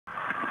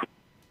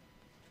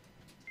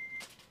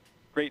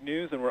great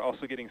news, and we're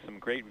also getting some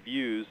great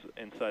views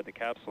inside the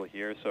capsule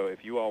here. So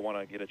if you all want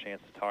to get a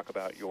chance to talk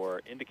about your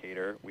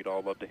indicator, we'd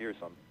all love to hear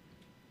some.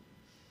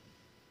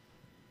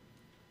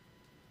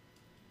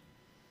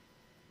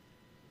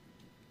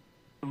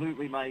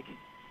 Absolutely, Mike.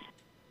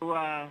 So,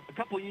 a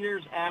couple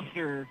years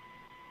after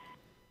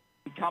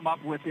he come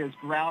up with his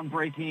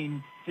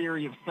groundbreaking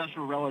theory of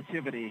special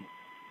relativity,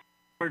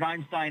 Albert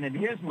Einstein, in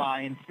his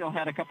mind, still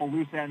had a couple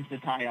loose ends to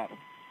tie up.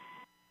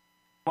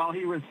 While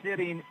he was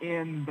sitting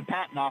in the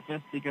patent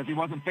office, because he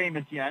wasn't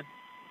famous yet,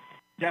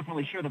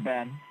 definitely should have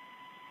been,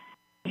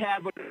 he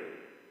had what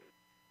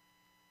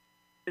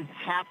his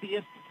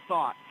happiest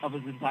thought of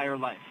his entire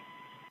life.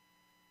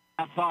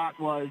 That thought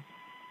was,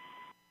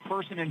 a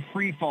person in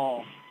free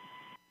fall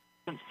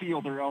doesn't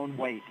feel their own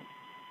weight.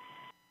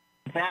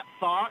 That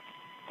thought,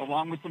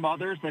 along with some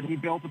others that he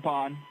built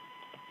upon,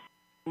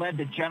 led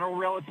to general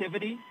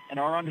relativity and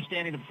our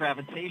understanding of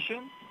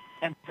gravitation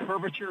and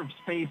curvature of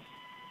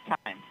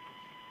space-time.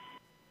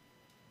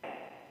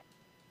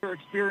 We're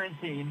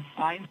experiencing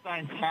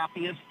Einstein's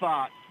happiest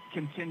thought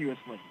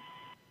continuously,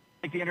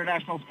 like the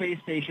International Space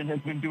Station has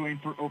been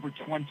doing for over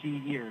 20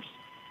 years.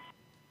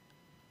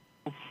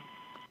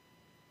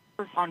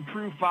 On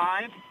Crew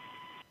 5, we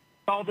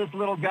call this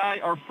little guy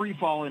our free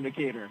fall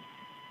indicator.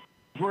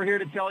 We're here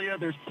to tell you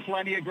there's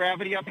plenty of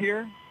gravity up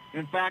here.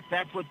 In fact,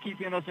 that's what's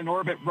keeping us in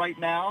orbit right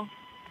now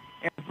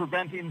and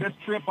preventing this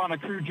trip on a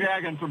Crew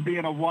Dragon from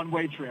being a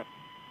one-way trip.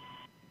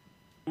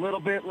 A little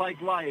bit like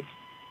life.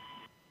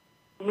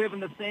 We live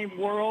in the same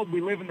world. We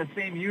live in the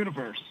same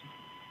universe.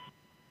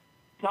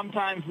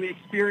 Sometimes we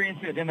experience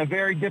it in a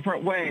very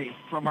different way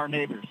from our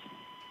neighbors.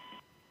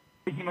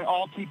 We can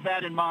all keep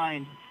that in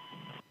mind.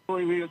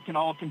 Hopefully we can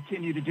all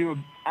continue to do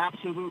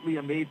absolutely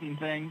amazing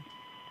things,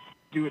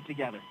 do it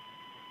together.